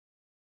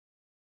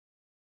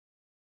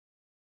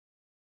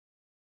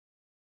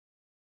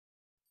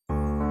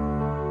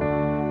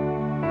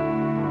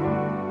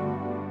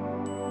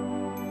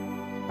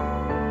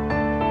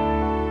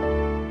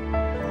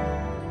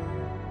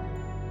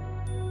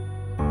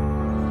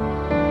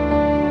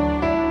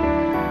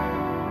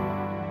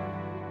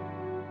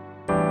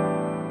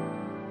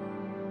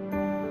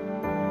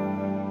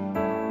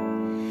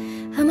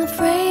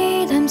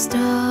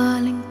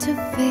starting to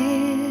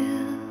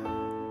feel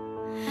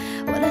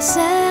what I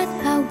said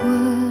I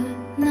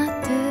would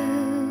not do.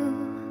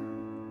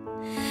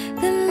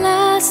 The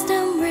last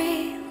time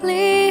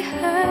really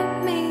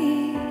hurt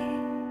me.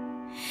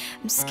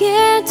 I'm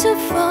scared to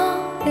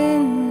fall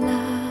in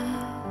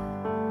love,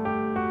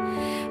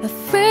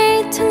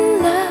 afraid to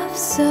love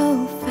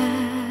so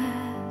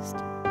fast.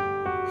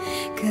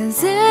 'Cause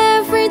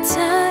every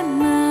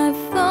time I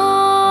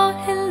fall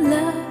in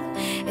love,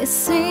 it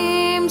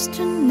seems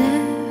to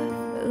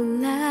never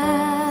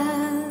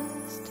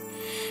last.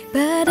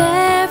 But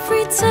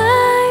every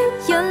time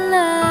your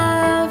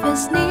love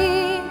is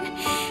near,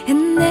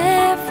 and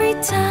every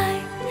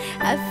time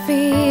I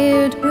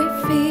filled with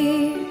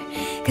fear,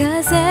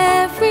 'cause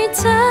every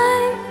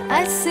time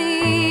I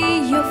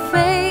see your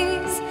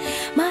face,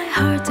 my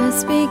heart does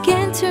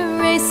begin to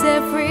race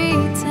every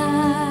time.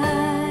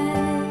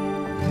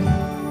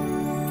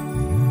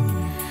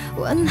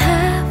 One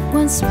half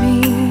wants me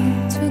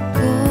to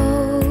go,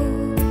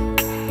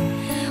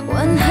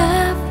 one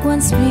half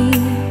wants me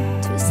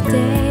to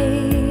stay.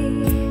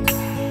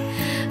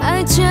 I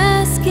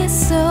just get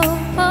so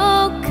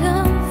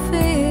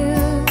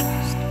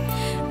confused.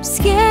 I'm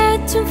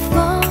scared to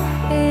fall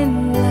in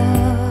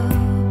love,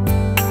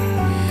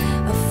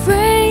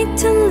 afraid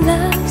to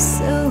love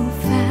so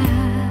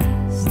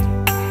fast.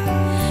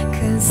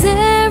 'Cause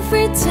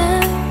every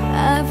time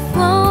I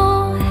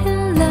fall in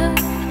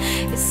love,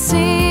 it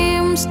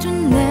seems to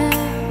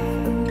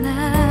never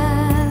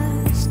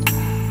last.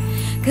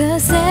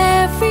 'Cause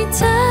every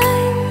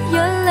time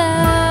your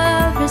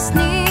love is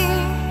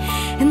near,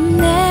 and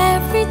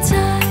every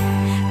time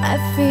I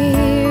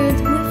filled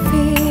with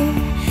fear,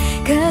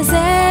 'cause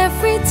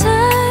every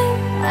time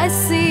I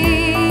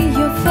see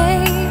your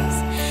face,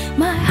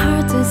 my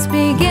heart does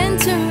begin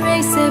to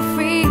race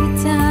every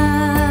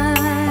time.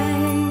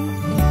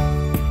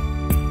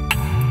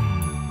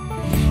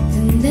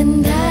 Dun dun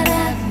da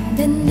da,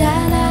 dun da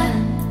da,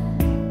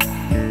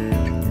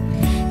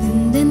 dun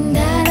dun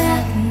da da,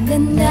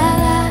 dun da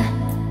da,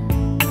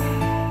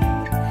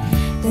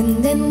 dun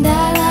dun da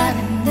da,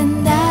 dun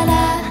da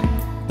da,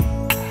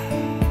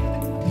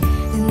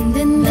 dun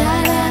dun da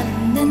da,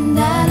 dun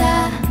da da.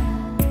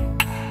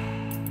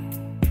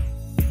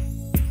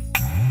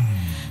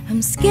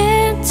 I'm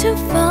scared to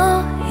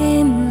fall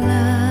in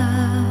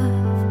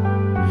love,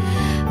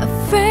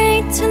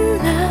 afraid to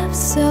love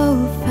so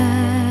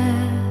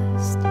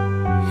fast.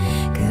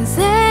 'Cause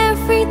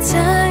every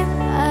time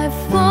I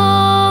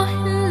fall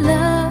in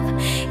love,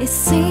 it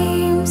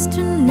seems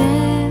to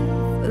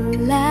never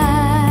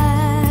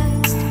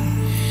last.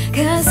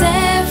 'Cause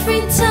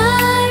every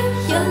time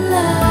your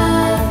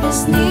love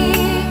is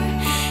near,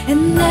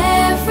 and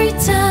every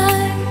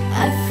time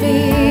I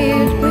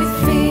feel with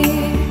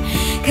fear,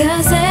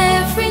 'cause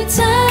every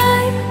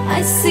time I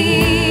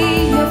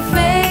see your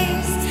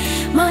face,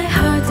 my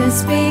heart does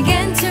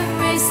begin to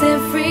race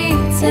every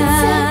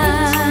time.